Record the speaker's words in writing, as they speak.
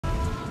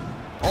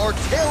our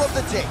tale of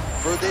the tape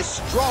for this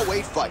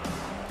strawweight fight.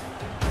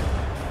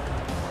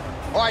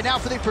 All right, now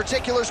for the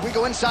particulars, we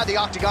go inside the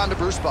octagon to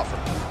Bruce Buffer.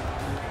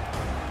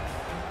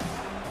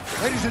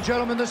 Ladies and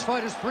gentlemen, this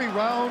fight is 3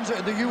 rounds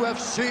in the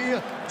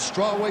UFC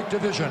strawweight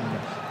division.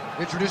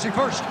 Introducing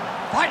first,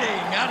 fighting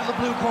out of the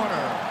blue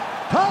corner,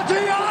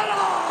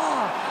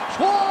 Tatiana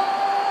Suarez.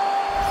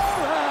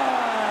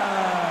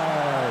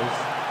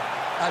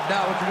 And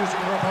now introducing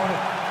her opponent,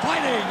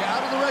 fighting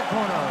out of the red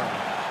corner,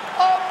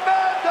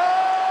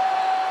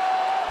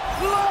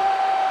 Lemos.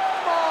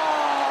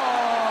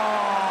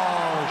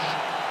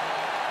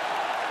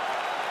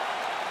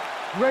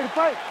 Ready to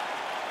fight?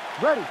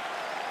 Ready.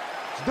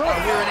 We're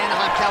in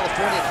Anaheim,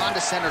 California at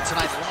Honda Center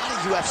tonight. A lot of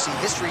UFC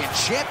history and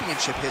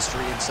championship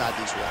history inside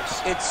these walls.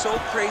 It's so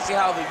crazy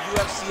how the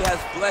UFC has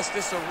blessed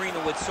this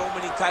arena with so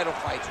many title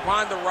fights.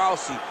 Ronda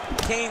Rousey,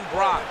 Kane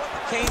Brock,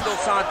 Kane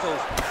Dos Santos,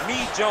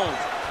 me Jones,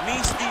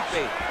 me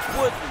Stipe,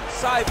 Woodley,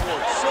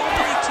 Cyborg. So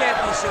many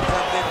championships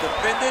have been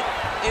defended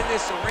in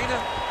this arena,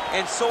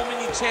 and so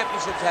many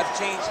championships have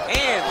changed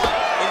hands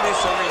in this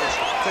arena.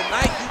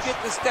 Tonight you get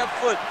to step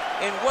foot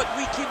in what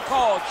we can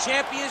call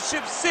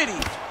Championship City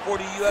for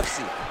the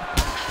UFC.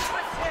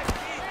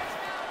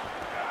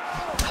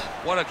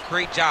 What a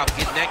great job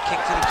getting that kick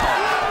to the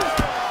target.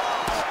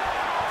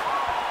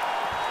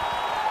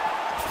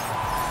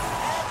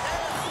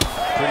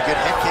 Pretty good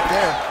head kick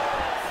there.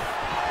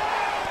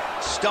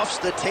 Stuffs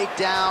the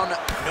takedown,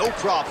 no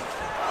problem.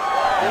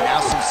 And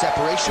now some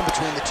separation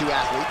between the two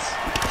athletes.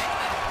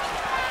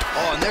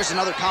 Oh, and there's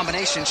another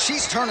combination.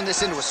 She's turning this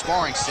into a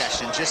sparring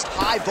session. Just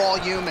high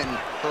volume, and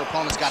her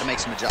opponent's got to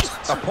make some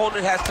adjustments.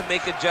 Opponent has to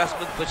make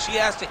adjustments, but she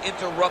has to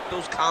interrupt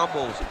those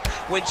combos.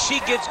 When she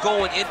gets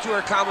going into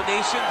her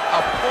combination,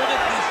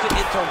 opponent needs to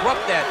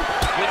interrupt that.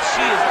 When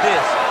she is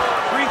this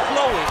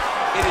free-flowing,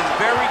 it is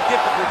very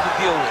difficult to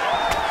deal with.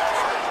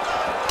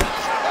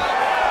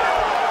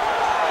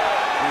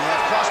 We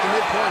have crossed the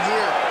midpoint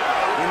here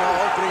in our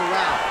opening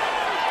round.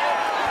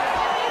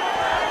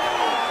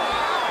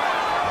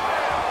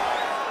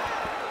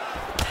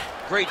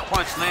 Great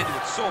punch landed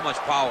with so much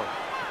power.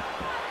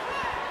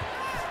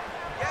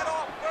 Get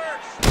off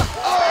first.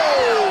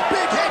 Oh,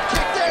 big head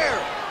kick there.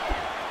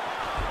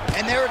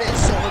 And there it is.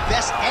 So her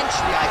best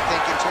entry, I think,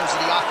 in terms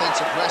of the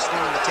offensive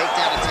wrestling and the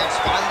takedown attempts,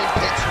 finally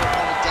gets her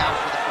opponent down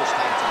for the first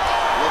time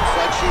tonight. Looks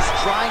like she's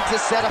trying to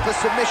set up a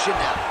submission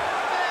now.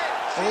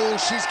 Oh,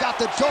 she's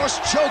got the Dorse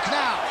choke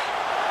now.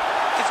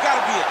 It's got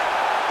to be it.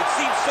 It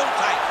seems so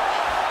tight.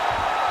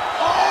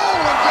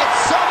 Oh, and yet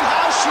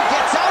somehow she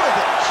gets out of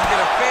it. She did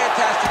a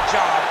fantastic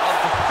job of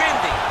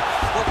defending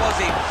what was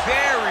a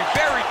very,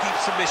 very deep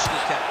submission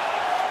attempt.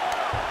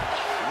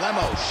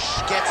 Lemos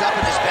gets up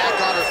and is back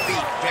on her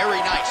feet. Very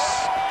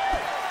nice.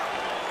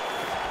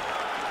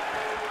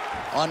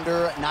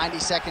 Under 90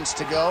 seconds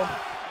to go.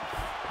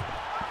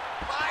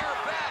 Fire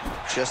back.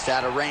 Just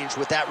out of range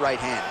with that right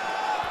hand.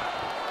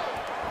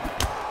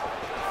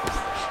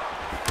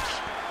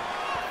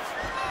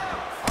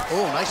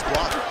 Oh, nice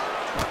block.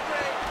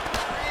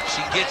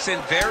 She gets in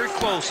very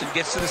close and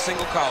gets to the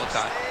single collar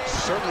tie.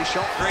 Certainly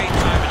shown. Great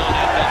timing on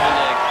that double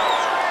leg.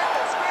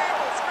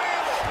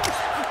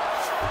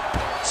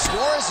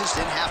 Suarez is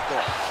in half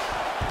guard.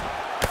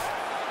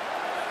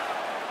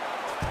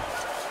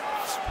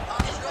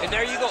 And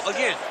there you go,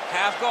 again,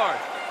 half guard.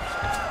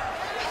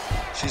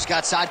 She's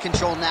got side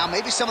control now.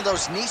 Maybe some of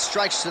those knee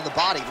strikes to the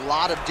body. A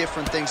lot of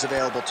different things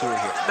available to her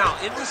here. Now,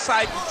 in the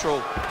side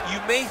control,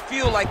 you may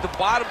feel like the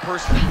bottom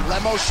person.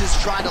 Lemos is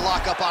trying to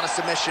lock up on a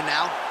submission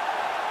now.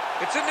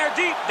 It's in there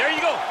deep. There you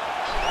go. Oh,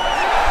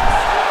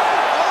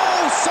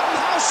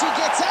 somehow she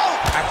gets out.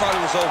 I thought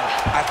it was over.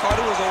 I thought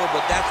it was over,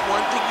 but that's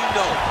one thing you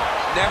know.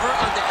 Never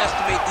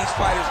underestimate these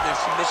fighters in their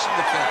submission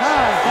defense.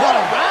 What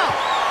a round.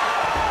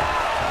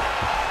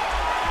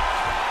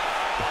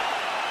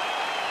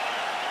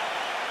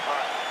 All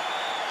right,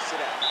 sit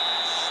down.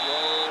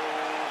 Slow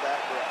that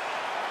breath.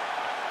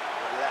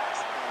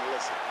 Relax and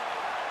listen.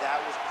 That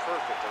was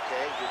perfect,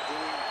 okay? You're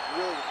doing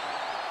really...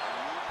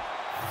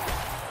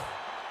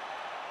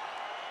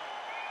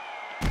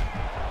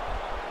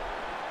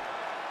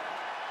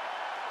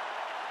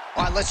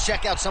 All right, let's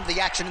check out some of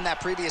the action in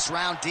that previous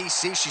round,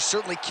 DC. She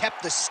certainly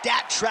kept the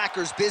stat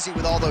trackers busy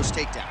with all those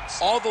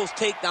takedowns. All those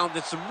takedowns,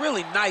 and some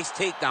really nice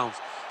takedowns.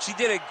 She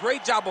did a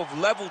great job of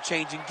level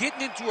changing,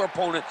 getting into her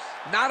opponent,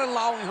 not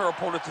allowing her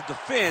opponent to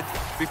defend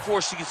before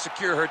she can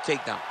secure her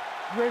takedown.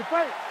 You ready to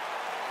fight?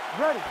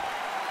 Ready.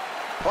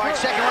 All right,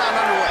 second round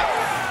underway.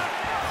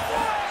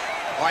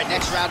 All right,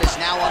 next round is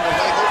now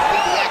underway.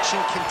 Hopefully the action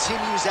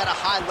continues at a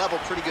high level.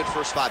 Pretty good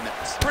first 5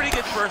 minutes. Pretty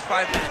good first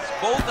 5 minutes.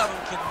 Both of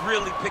them can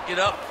really pick it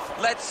up.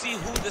 Let's see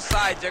who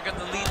decides they're going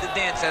to lead the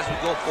dance as we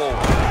go forward.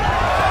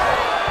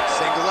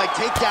 Single leg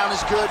takedown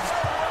is good.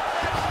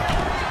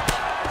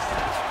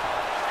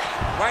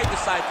 Right to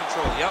side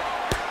control, yep.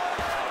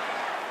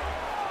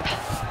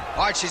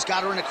 All right, she's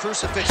got her in a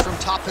crucifix from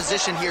top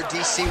position here,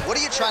 DC. What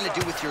are you trying to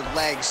do with your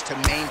legs to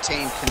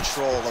maintain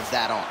control of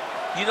that arm?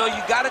 You know,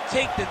 you got to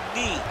take the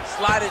knee,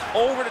 slide it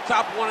over the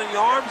top of one of the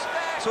arms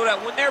so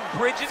that when they're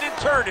bridging and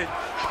turning,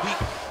 we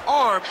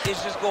arm is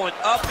just going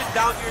up and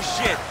down your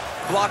shin.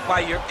 Blocked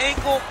by your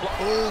ankle.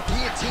 Oh,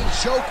 guillotine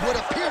choke would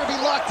appear to be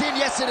locked in.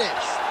 Yes, it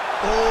is.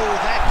 Oh,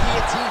 that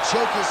guillotine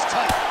choke is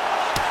tight.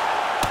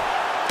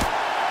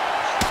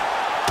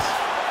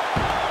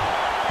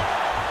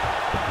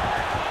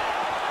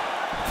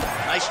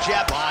 Nice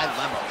jab by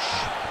Lemos.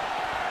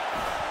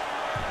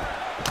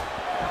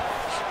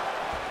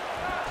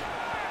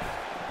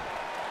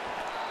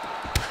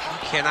 You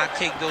cannot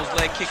take those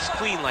leg kicks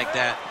clean like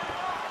that.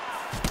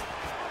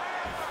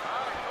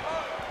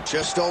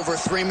 Just over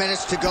 3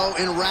 minutes to go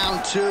in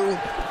round 2.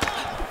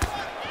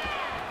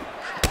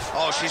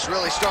 Oh, she's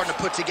really starting to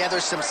put together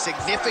some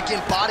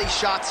significant body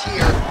shots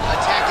here,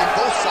 attacking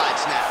both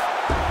sides now.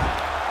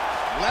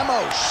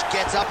 Lemos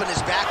gets up and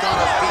is back on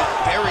her feet.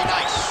 Very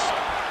nice.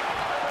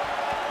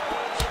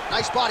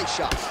 Nice body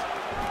shot.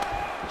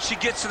 She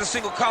gets to the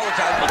single collar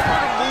tie. Look for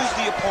her to lose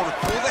the opponent.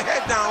 Pull the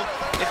head down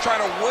and try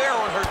to wear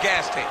on her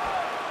gas tank.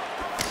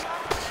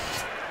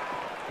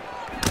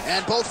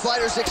 And both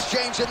fighters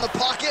exchange in the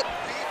pocket.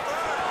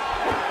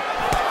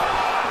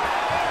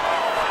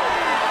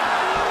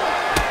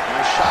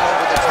 Nice shot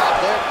over the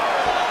top there.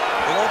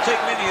 It won't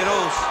take many of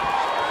those.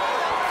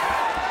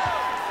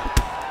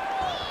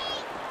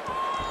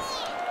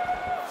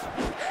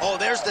 Oh,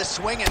 there's the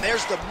swing and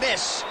there's the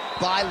miss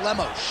by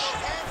Lemos.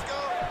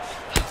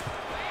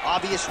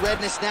 Obvious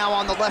redness now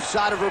on the left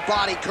side of her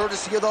body,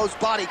 courtesy of those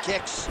body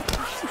kicks.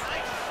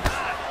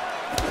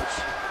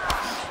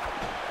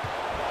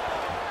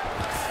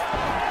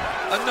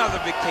 Another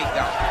big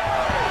takedown.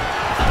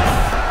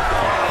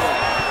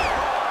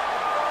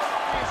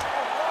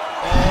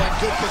 Oh, in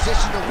good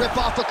position to rip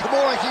off a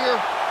Kimura here.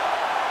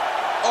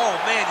 Oh,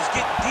 man, it's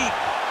getting deep.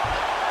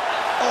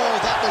 Oh,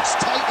 that looks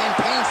tight and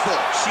painful.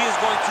 She is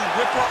going to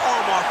rip her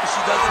arm off if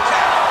she doesn't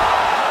tap.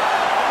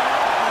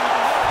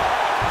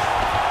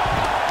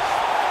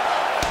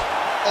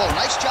 Oh,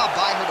 nice job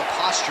by her to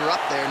posture up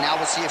there. Now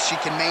we'll see if she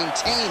can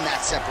maintain that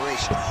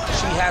separation.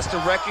 She has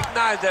to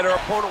recognize that her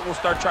opponent will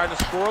start trying to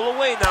squirrel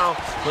away now,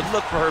 but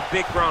look for her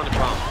big ground and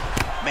pound.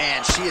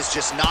 Man, she is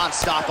just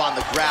nonstop on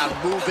the ground,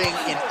 moving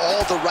in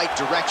all the right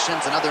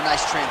directions. Another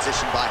nice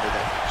transition by her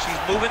there.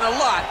 She's moving a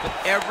lot, but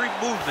every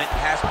movement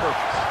has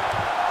purpose.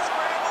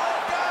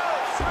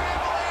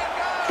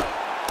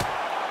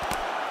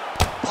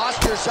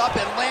 Postures up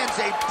and lands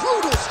a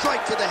brutal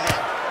strike to the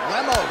head.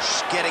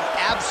 Lemos getting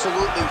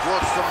absolutely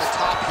worked from the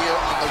top here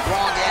on the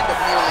wrong end of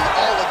nearly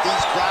all of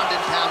these ground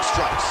and pound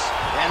strikes.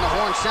 And the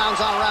horn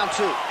sounds on round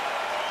 2. Beautiful,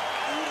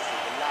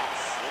 relax,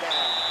 sit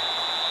down.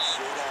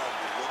 Sit down,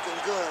 you're looking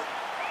good.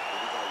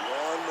 But we got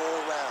one more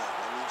round.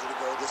 I need you to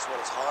go this one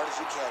as hard as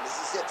you can. This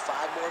is it, 5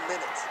 more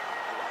minutes.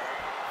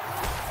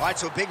 All right,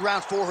 so big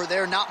round for her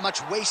there. Not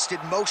much wasted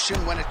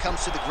motion when it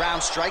comes to the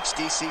ground strikes.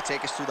 DC,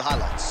 take us through the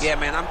highlights. Yeah,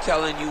 man, I'm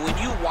telling you, when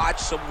you watch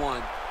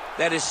someone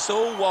that is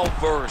so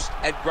well-versed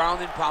at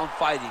ground and pound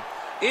fighting,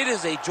 it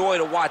is a joy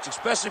to watch,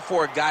 especially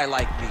for a guy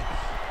like me.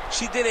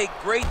 She did a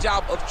great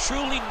job of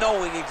truly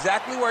knowing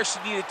exactly where she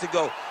needed to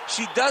go.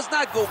 She does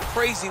not go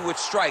crazy with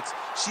strikes.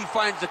 She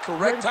finds the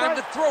correct time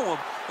to throw them,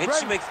 and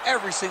she makes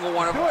every single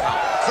one of them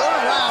count.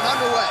 Third round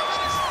underway.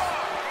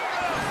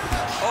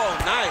 Oh,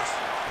 nice.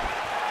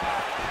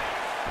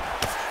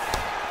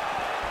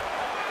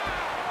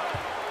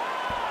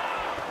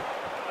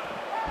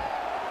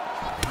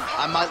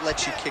 I might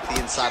let you kick the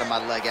inside of my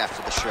leg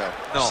after the show.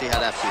 No. See how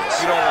that feels.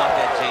 You don't want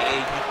that, J.A.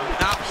 You do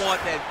not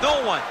want that. No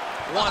one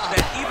wants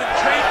that. Even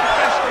trained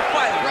professional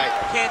fighters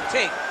can't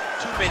take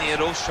too many of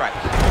those strikes.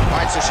 All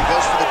right, so she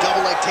goes for the double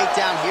leg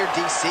takedown here,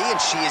 DC,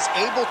 and she is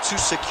able to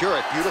secure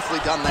it.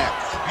 Beautifully done there.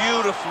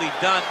 Beautifully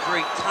done.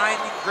 Great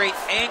timing, great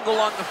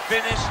angle on the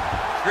finish.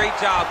 Great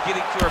job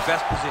getting to her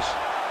best position.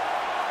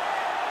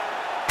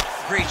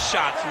 Great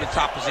shot from the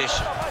top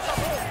position.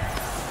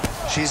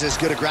 She's as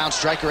good a ground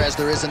striker as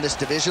there is in this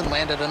division.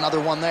 Landed another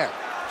one there.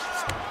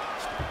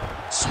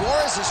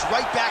 Suarez is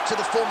right back to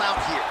the full mount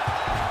here.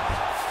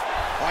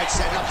 All right,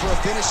 setting up for a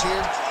finish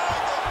here.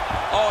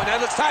 Oh, and that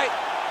looks tight.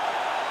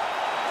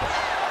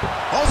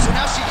 Oh, so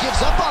now she gives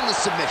up on the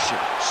submission.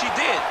 She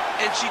did,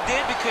 and she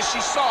did because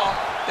she saw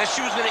that she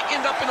was going to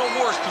end up in a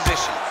worse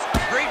position.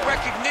 Great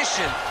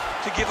recognition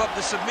to give up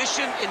the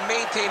submission and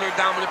maintain her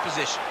dominant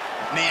position.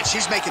 Man,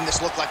 she's making this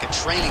look like a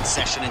training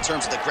session in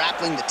terms of the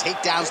grappling, the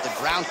takedowns, the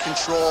ground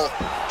control,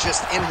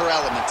 just in her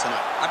element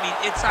tonight. I mean,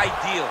 it's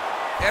ideal.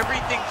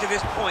 Everything to this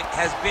point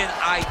has been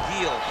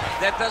ideal.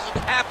 That doesn't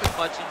happen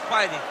much in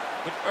fighting,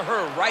 but for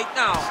her right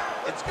now,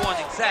 it's going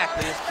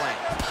exactly as planned.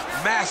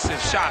 Massive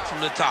shot from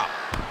the top.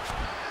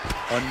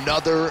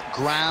 Another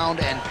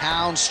ground and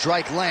pound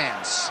strike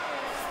lands.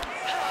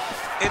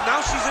 And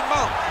now she's in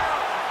mount.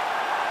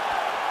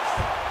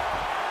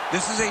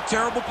 This is a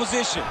terrible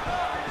position.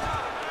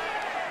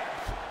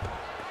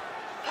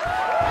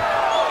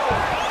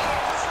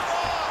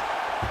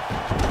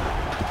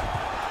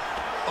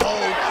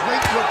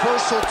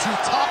 Reversal to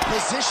top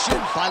position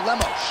by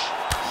Lemos.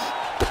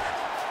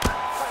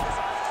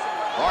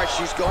 All right,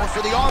 she's going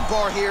for the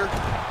armbar here.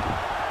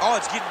 Oh,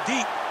 it's getting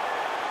deep.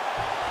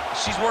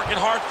 She's working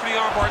hard for the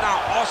armbar now.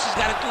 All she's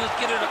got to do is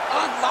get her to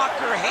unlock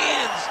her hand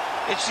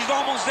And she's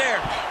almost there.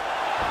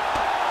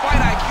 Fight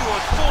IQ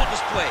on full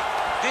display.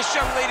 This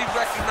young lady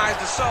recognized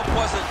the sub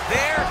wasn't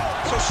there,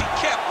 so she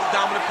kept the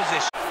dominant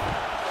position.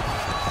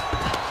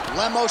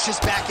 Lemos is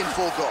back in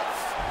full go.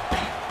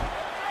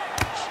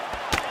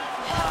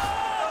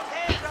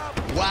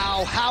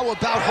 Wow, how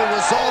about her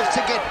resolve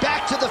to get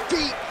back to the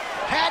feet?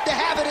 Had to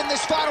have it in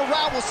this final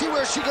round. We'll see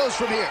where she goes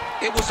from here.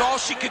 It was all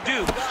she could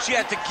do. She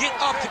had to get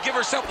up to give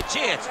herself a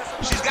chance.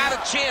 She's got a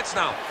chance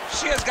now.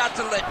 She has got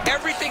to let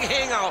everything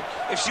hang out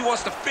if she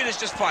wants to finish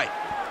this fight.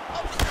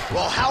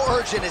 Well, how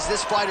urgent is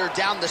this fighter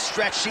down the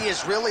stretch? She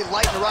is really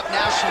lighting her up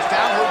now. She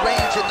found her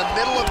range in the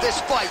middle of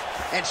this fight,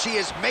 and she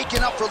is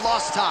making up for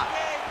lost time.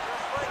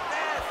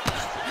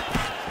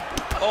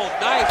 Oh,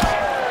 nice.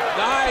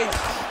 Nice.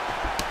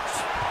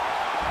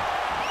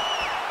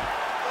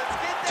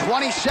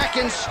 20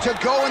 seconds to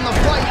go in the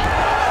fight.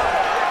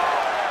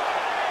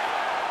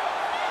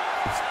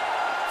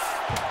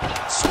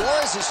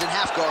 Suarez is in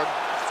half guard.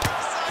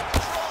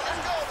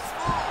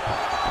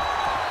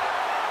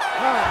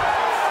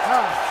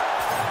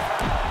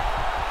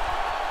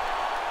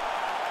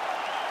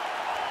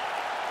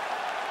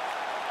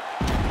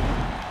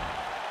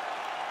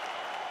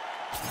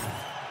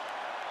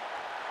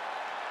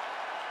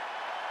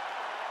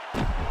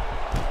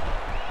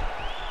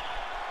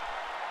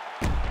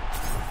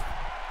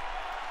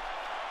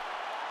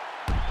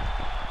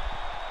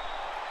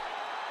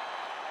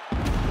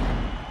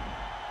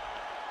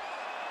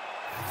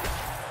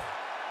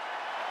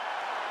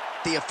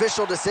 The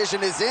official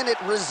decision is in. It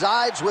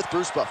resides with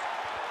Bruce Buff.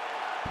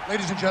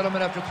 Ladies and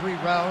gentlemen, after 3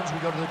 rounds, we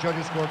go to the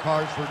judges'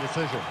 scorecards for a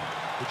decision.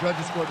 The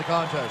judges scored the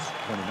contest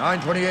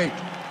 29-28,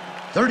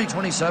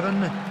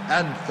 30-27,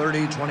 and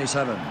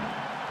 30-27.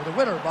 For the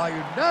winner by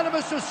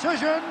unanimous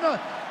decision,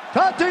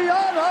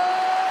 Tatiana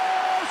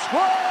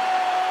Suarez!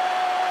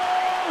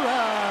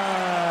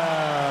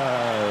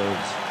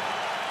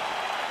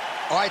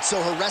 All right,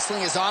 so her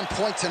wrestling is on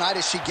point tonight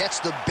as she gets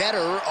the better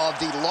of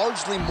the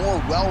largely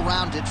more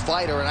well-rounded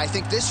fighter. And I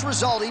think this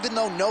result, even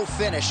though no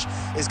finish,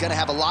 is going to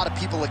have a lot of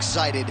people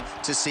excited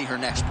to see her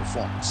next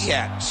performance.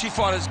 Yeah, she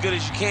fought as good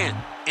as you can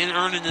in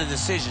earning the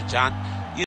decision, John.